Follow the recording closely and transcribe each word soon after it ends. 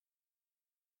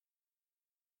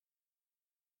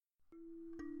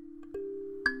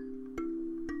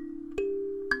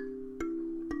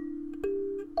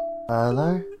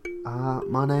Hello,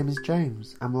 my name is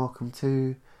James and welcome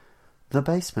to The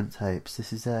Basement Tapes.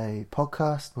 This is a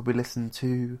podcast where we listen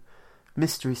to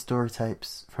mystery story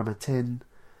tapes from a tin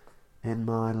in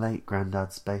my late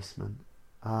granddad's basement.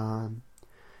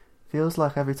 Feels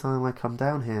like every time I come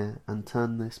down here and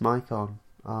turn this mic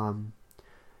on,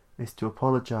 is to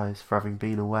apologise for having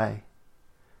been away.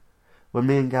 When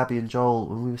me and Gabby and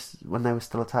Joel, when they were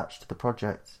still attached to the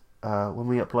project, when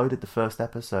we uploaded the first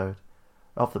episode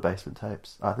of the Basement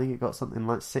Tapes, I think it got something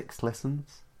like 6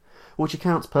 listens, which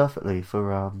accounts perfectly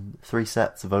for 3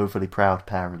 sets of overly proud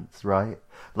parents, right?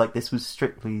 Like, this was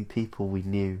strictly people we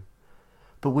knew,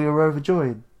 but we were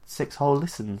overjoyed. 6 whole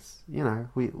listens, you know.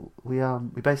 We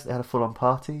basically had a full-on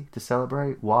party to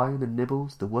celebrate, wine and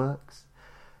nibbles, the works.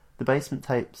 The Basement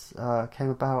Tapes came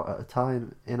about at a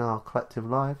time in our collective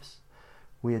lives.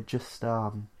 We had just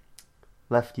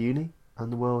left uni,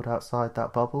 and the world outside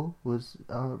that bubble was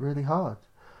really hard.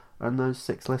 And those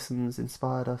 6 listens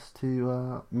inspired us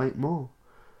to make more.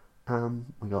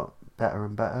 We got better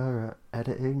and better at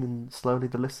editing, and slowly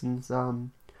the listens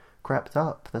crept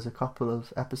up. There's a couple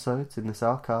of episodes in this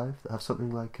archive that have something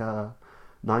like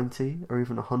 90 or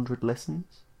even 100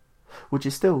 listens, which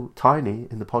is still tiny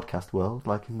in the podcast world,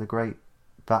 like in the great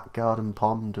back garden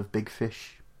pond of big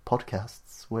fish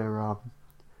podcasts. We're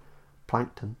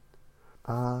plankton.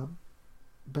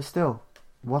 But still,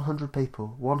 100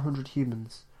 people, 100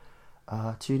 humans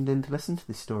tuned in to listen to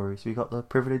these stories. We got the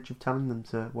privilege of telling them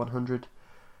to 100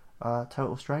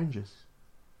 total strangers.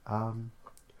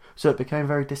 So it became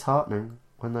very disheartening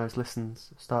when those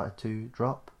listens started to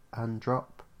drop. And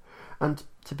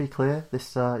to be clear,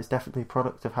 this is definitely a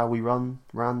product of how we ran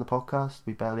the podcast.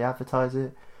 We barely advertise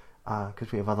it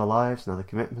because we have other lives and other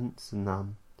commitments. And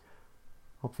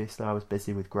obviously I was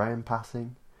busy with Graham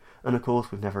passing. And of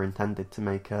course, we've never intended to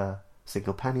make a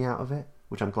single penny out of it,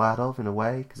 which I'm glad of in a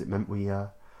way, because it meant we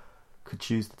could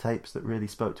choose the tapes that really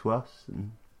spoke to us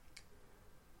and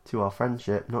to our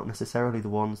friendship, not necessarily the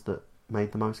ones that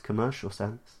made the most commercial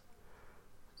sense.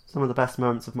 Some of the best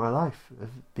moments of my life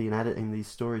have been editing these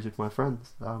stories with my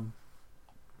friends.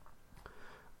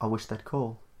 I wish they'd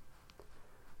call.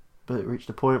 But it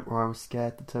reached a point where I was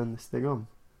scared to turn this thing on.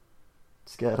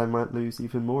 Scared I might lose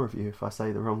even more of you if I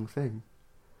say the wrong thing.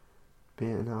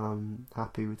 Being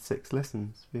happy with 6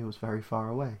 listens feels very far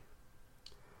away.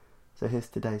 So here's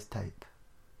today's tape.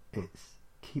 It's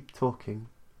Keep Talking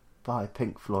by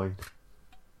Pink Floyd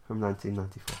from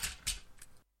 1994.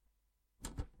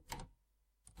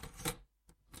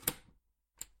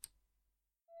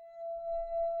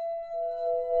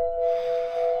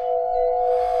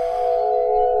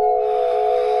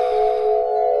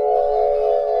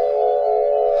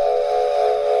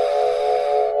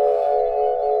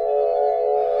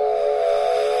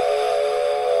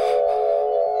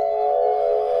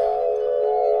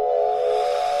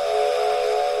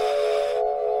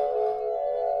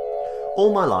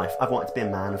 All my life, I've wanted to be a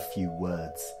man of few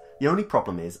words. The only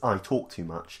problem is, I talk too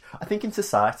much. I think in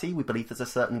society, we believe there's a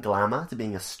certain glamour to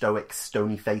being a stoic,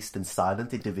 stony-faced and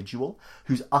silent individual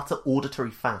whose utter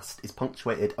auditory fast is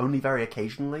punctuated only very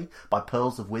occasionally by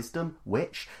pearls of wisdom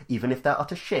which, even if they're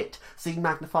utter shit, seem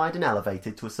magnified and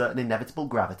elevated to a certain inevitable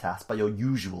gravitas by your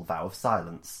usual vow of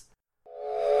silence.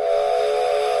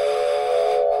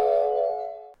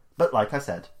 But like I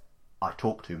said, I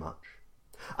talk too much.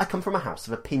 I come from a house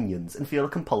of opinions and feel a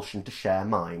compulsion to share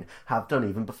mine, have done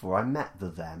even before I met the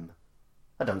them.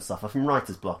 I don't suffer from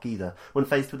writer's block either. When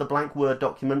faced with a blank Word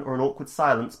document or an awkward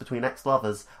silence between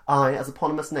ex-lovers, I, as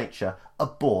eponymous nature,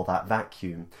 abhor that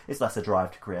vacuum. It's less a drive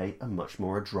to create and much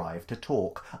more a drive to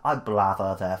talk. I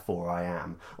blather, therefore I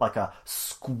am. Like a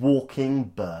squawking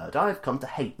bird, I have come to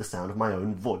hate the sound of my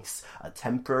own voice, a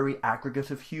temporary aggregate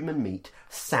of human meat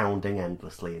sounding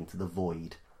endlessly into the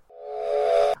void.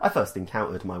 I first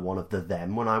encountered my one of the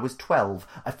them when I was 12.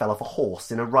 I fell off a horse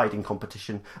in a riding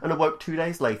competition and awoke 2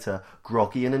 days later,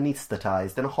 groggy and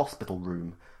anaesthetised in a hospital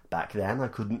room. Back then I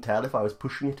couldn't tell if I was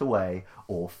pushing it away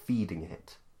or feeding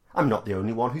it. I'm not the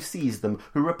only one who sees them,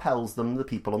 who repels them, the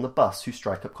people on the bus who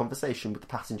strike up conversation with the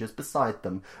passengers beside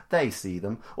them. They see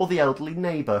them, or the elderly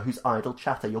neighbour whose idle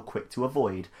chatter you're quick to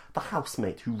avoid, the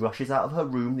housemate who rushes out of her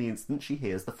room the instant she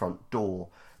hears the front door.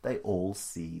 They all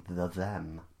see the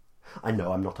them. I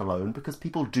know I'm not alone because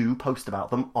people do post about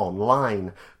them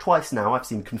online. Twice now I've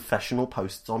seen confessional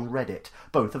posts on Reddit,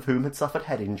 both of whom had suffered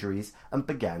head injuries and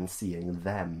began seeing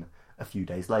them. A few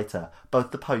days later,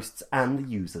 both the posts and the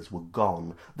users were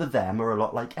gone. The them are a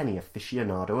lot like any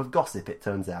aficionado of gossip, it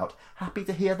turns out, happy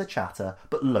to hear the chatter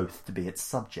but loath to be its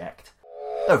subject.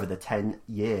 Over the 10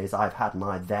 years I've had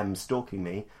my them stalking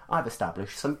me, I've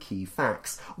established some key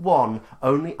facts. 1.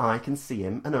 Only I can see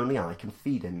him and only I can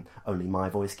feed him. Only my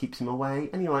voice keeps him away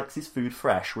and he likes his food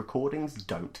fresh. Recordings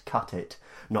don't cut it.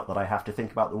 Not that I have to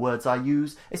think about the words I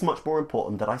use, it's much more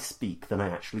important that I speak than I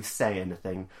actually say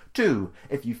anything. 2.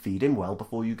 If you feed him well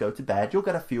before you go to bed, you'll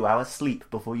get a few hours sleep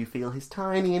before you feel his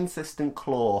tiny insistent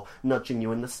claw nudging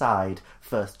you in the side,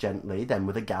 first gently, then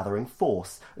with a gathering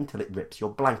force, until it rips your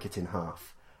blanket in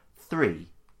half. 3.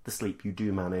 The sleep you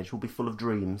do manage will be full of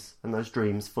dreams, and those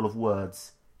dreams full of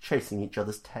words, chasing each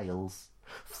other's tails.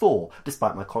 4.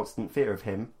 Despite my constant fear of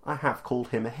him, I have called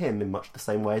him a him in much the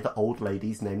same way that old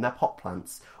ladies name their pot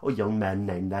plants, or young men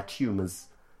name their tumours.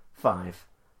 5.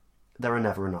 There are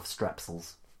never enough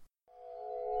strepsils.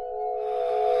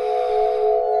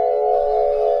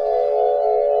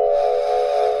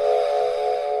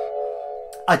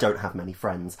 I don't have many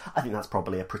friends. I think that's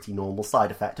probably a pretty normal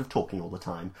side effect of talking all the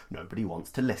time. Nobody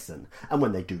wants to listen, and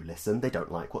when they do listen, they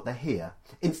don't like what they hear.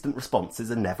 Instant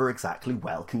responses are never exactly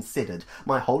well considered.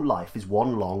 My whole life is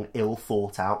one long,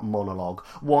 ill-thought-out monologue,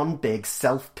 one big,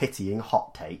 self-pitying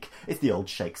hot take. It's the old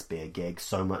Shakespeare gig,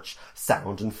 so much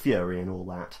sound and fury and all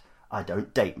that. I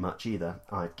don't date much either.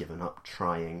 I've given up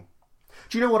trying.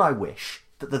 Do you know what I wish?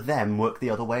 That the them worked the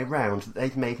other way round, that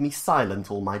they'd made me silent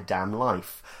all my damn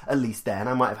life. At least then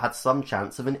I might have had some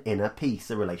chance of an inner peace,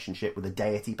 a relationship with a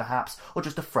deity perhaps, or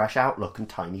just a fresh outlook and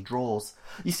tiny drawers.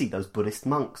 You see those Buddhist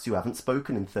monks who haven't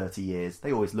spoken in 30 years,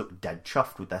 they always look dead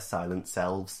chuffed with their silent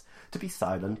selves. To be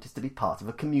silent is to be part of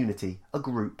a community, a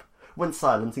group. When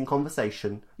silent in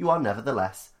conversation, you are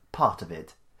nevertheless part of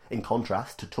it. In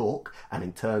contrast, to talk, and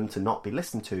in turn to not be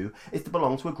listened to, is to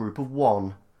belong to a group of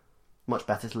one. Much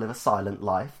better to live a silent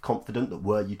life, confident that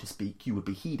were you to speak you would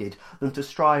be heeded, than to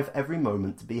strive every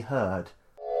moment to be heard.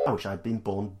 I wish I had been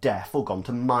born deaf or gone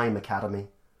to mime academy.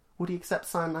 Would he accept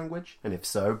sign language? And if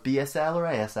so, BSL or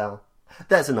ASL?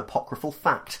 There's an apocryphal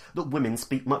fact that women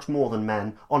speak much more than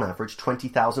men, on average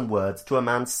 20,000 words to a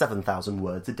man's 7,000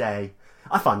 words a day.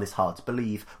 I find this hard to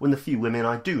believe when the few women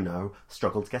I do know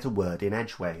struggle to get a word in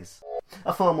edgeways.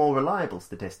 A far more reliable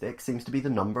statistic seems to be the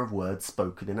number of words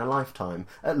spoken in a lifetime,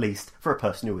 at least for a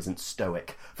person who isn't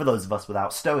stoic. For those of us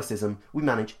without stoicism, we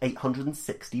manage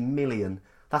 860 million.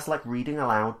 That's like reading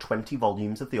aloud 20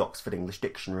 volumes of the Oxford English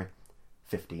Dictionary.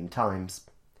 15 times.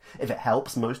 If it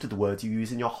helps, most of the words you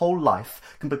use in your whole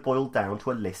life can be boiled down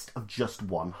to a list of just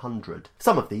 100.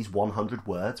 Some of these 100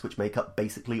 words, which make up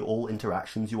basically all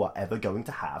interactions you are ever going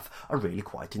to have, are really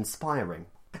quite inspiring.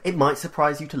 It might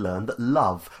surprise you to learn that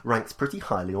love ranks pretty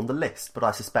highly on the list, but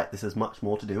I suspect this has much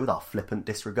more to do with our flippant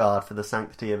disregard for the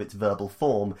sanctity of its verbal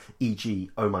form,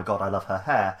 e.g., oh my god I love her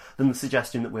hair, than the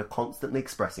suggestion that we're constantly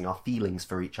expressing our feelings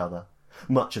for each other.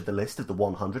 Much of the list of the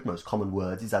 100 most common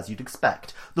words is as you'd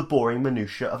expect, the boring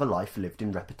minutiae of a life lived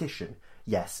in repetition.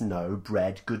 Yes, no,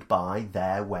 bread, goodbye,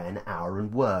 there, when, hour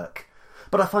and work.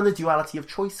 But I find the duality of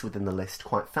choice within the list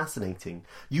quite fascinating.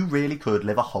 You really could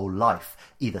live a whole life,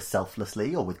 either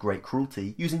selflessly or with great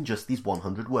cruelty, using just these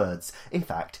 100 words. In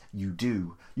fact, you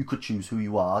do. You could choose who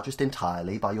you are just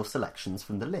entirely by your selections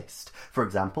from the list. For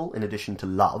example, in addition to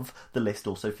love, the list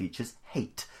also features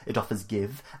hate. It offers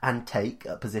give and take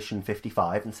at position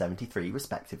 55 and 73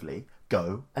 respectively,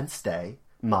 go and stay,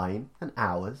 mine and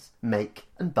ours, make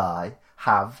and buy,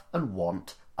 have and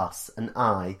want, us and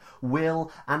I,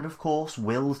 will, and of course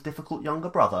Will's difficult younger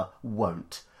brother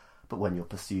won't. But when you're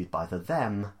pursued by the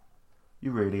them,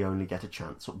 you really only get a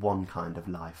chance at one kind of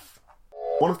life.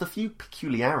 One of the few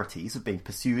peculiarities of being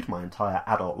pursued my entire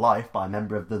adult life by a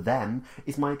member of the them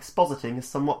is my expositing is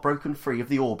somewhat broken free of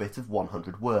the orbit of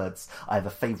 100 words. I have a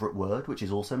favourite word, which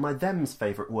is also my them's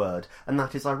favourite word, and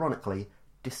that is, ironically,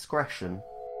 discretion.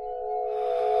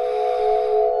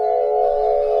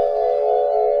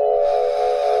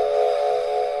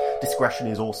 Discretion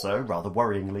is also, rather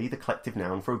worryingly, the collective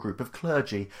noun for a group of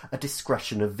clergy, a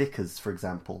discretion of vicars, for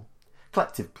example.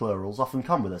 Collective plurals often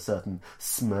come with a certain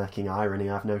smirking irony,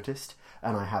 I've noticed,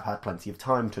 and I have had plenty of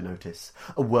time to notice.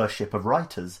 A worship of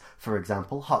writers, for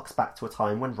example, harks back to a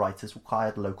time when writers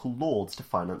required local lords to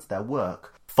finance their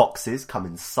work. Foxes come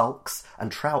in sulks,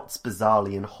 and trouts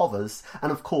bizarrely in hovers,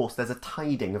 and of course there's a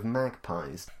tiding of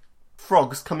magpies.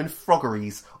 Frogs come in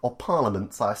froggeries, or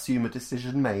parliaments, I assume a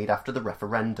decision made after the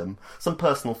referendum. Some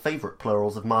personal favourite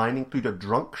plurals of mine include a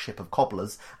drunk ship of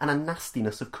cobblers and a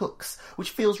nastiness of cooks,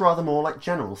 which feels rather more like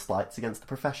general slights against the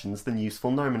professions than useful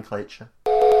nomenclature.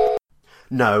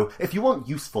 No, if you want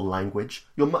useful language,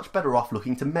 you're much better off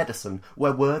looking to medicine,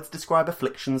 where words describe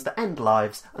afflictions that end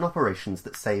lives and operations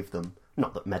that save them.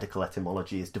 Not that medical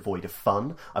etymology is devoid of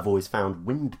fun. I've always found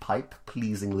windpipe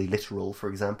pleasingly literal, for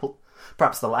example.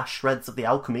 Perhaps the last shreds of the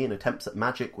alchemy and attempts at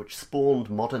magic which spawned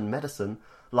modern medicine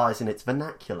lies in its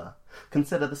vernacular.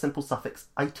 Consider the simple suffix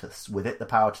itis, with it the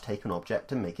power to take an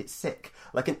object and make it sick,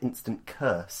 like an instant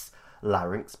curse.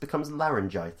 Larynx becomes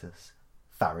laryngitis,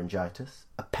 pharyngitis,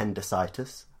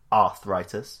 appendicitis,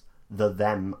 arthritis, the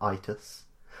them-itis.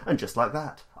 And just like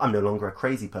that, I'm no longer a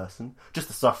crazy person, just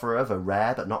a sufferer of a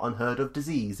rare but not unheard of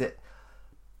disease. It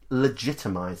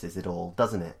legitimizes it all,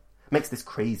 doesn't it? Makes this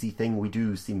crazy thing we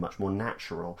do seem much more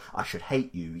natural. I should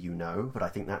hate you, you know, but I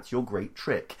think that's your great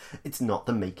trick. It's not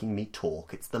the making me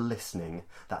talk, it's the listening.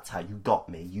 That's how you got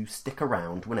me. You stick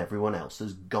around when everyone else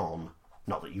has gone.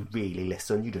 Not that you really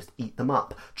listen, you just eat them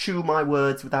up. Chew my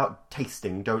words without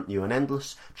tasting, don't you? An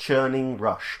endless churning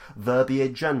rush,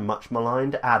 verbiage and much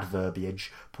maligned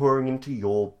adverbiage pouring into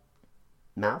your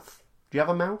mouth? Do you have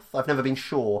a mouth? I've never been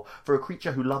sure. For a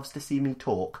creature who loves to see me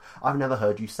talk, I've never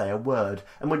heard you say a word,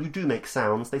 and when you do make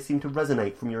sounds, they seem to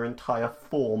resonate from your entire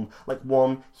form, like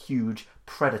one huge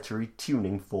predatory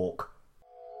tuning fork.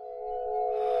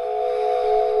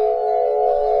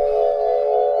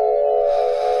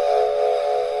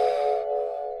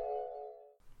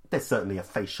 There's certainly a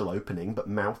facial opening, but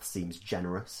mouth seems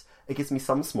generous. It gives me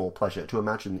some small pleasure to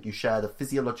imagine that you share the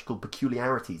physiological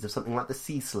peculiarities of something like the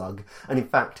sea slug, and in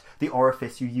fact, the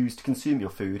orifice you use to consume your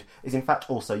food is in fact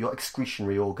also your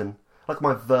excretionary organ. Like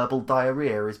my verbal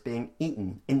diarrhea is being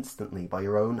eaten instantly by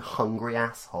your own hungry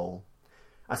asshole.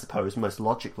 I suppose, most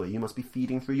logically, you must be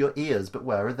feeding through your ears, but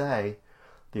where are they?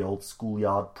 The old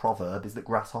schoolyard proverb is that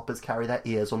grasshoppers carry their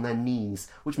ears on their knees,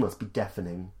 which must be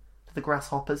deafening. Do the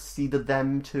grasshoppers see the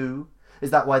them too?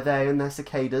 Is that why they and their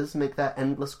cicadas make their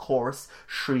endless chorus,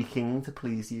 shrieking to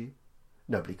please you?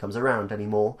 Nobody comes around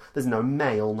anymore. There's no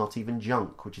mail, not even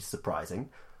junk, which is surprising.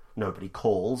 Nobody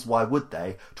calls. Why would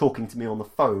they? Talking to me on the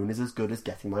phone is as good as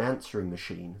getting my answering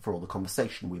machine, for all the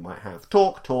conversation we might have.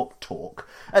 Talk, talk, talk.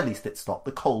 At least it stopped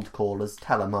the cold callers,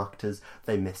 telemarketers.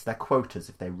 They miss their quotas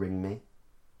if they ring me.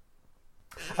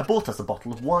 I bought us a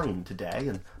bottle of wine today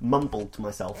and mumbled to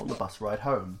myself on the bus ride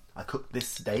home. I cooked this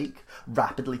steak,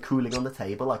 rapidly cooling on the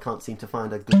table. I can't seem to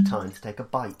find a good time to take a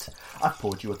bite. I've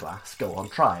poured you a glass. Go on,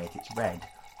 try it. It's red.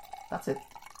 That's it.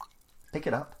 Pick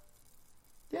it up.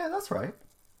 Yeah, that's right.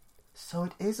 So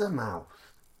it is a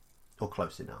mouth. Or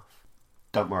close enough.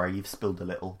 Don't worry, you've spilled a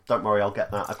little. Don't worry, I'll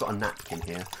get that. I've got a napkin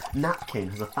here. Napkin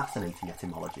has a fascinating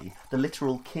etymology. The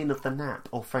literal kin of the nap,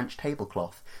 or French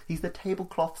tablecloth. He's the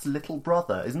tablecloth's little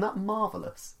brother. Isn't that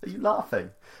marvellous? Are you laughing?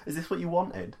 Is this what you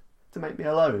wanted? To make me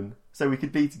alone? So we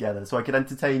could be together, so I could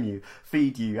entertain you,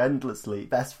 feed you endlessly,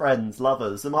 best friends,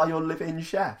 lovers. Am I your live-in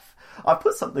chef? I've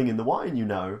put something in the wine, you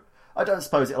know. I don't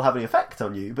suppose it'll have any effect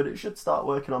on you, but it should start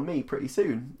working on me pretty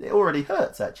soon. It already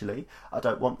hurts, actually. I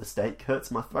don't want the steak.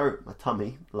 Hurts my throat, my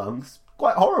tummy, lungs.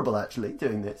 Quite horrible, actually,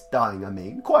 doing this. Dying, I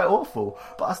mean. Quite awful.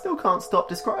 But I still can't stop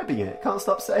describing it. Can't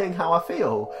stop saying how I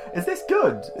feel. Is this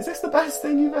good? Is this the best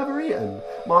thing you've ever eaten?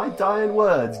 My dying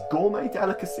words, gourmet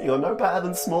delicacy, or no better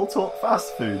than small talk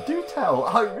fast food. Do tell.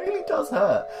 Oh, it really does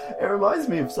hurt. It reminds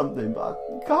me of something, but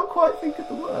I can't quite think of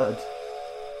the word.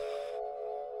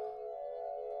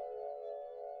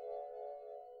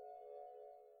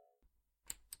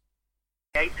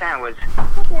 8 hours.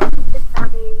 Okay, Miss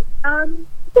Abby.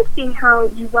 Just seeing how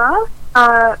you were.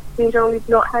 We've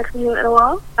not heard from you in a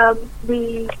while.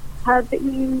 We heard that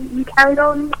you carried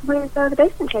on with the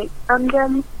basement cake, and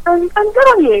good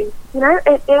on you. You know,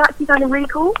 it actually sounded really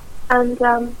cool, and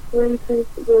really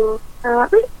pleased that you're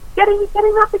really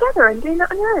getting that together and doing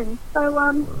that on your own.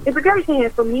 So it'd be great to hear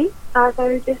from you.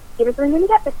 So just give us a ring when you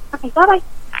get this. Okay, bye.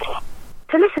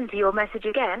 To listen to your message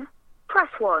again, press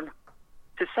 1.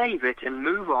 To save it and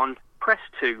move on, press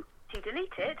 2. To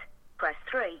delete it, press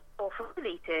 3. Or for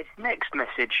deleted, Next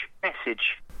message.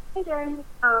 Hey James,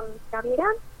 Gabby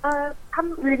again.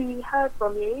 Haven't really heard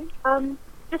from you.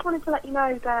 Just wanted to let you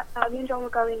know that me and John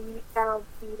were going down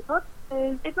to the pub.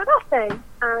 It's my birthday,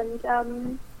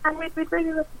 and we'd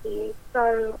really love to see you.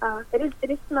 So it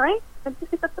is tonight, and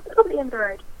just it's up the end of the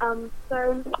road.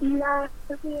 So you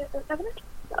hopefully at 7.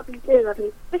 That'll be really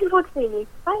lovely. Looking forward to seeing you.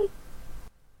 Bye.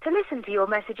 To listen to your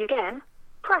message again,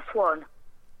 press 1.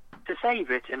 To save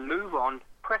it and move on,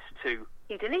 press 2.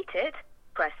 To delete it,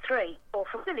 press 3. Or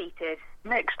for deleted,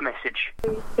 Next message.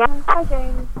 Yeah, hi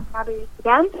James, Abby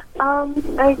again.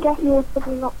 I guess you're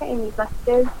probably not getting these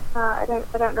messages. I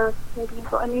don't know if maybe you've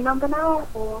got a new number now,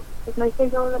 or there's no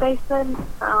signal in the basement.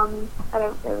 I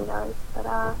don't really know, but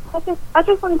I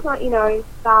just wanted to let you know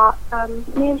that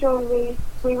me and John, we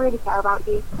really care about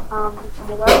you on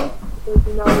the road, because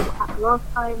you know what happened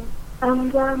last time.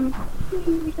 And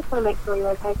we just want to make sure you're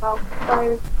okay, Carl.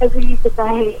 So, as we used to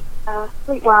say,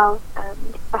 sleep well, and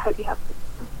I hope you have a good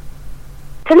time.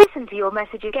 To listen to your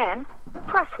message again,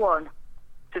 press 1.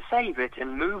 To save it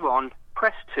and move on,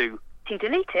 press 2. To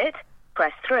delete it,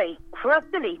 press 3. For us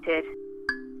deleted.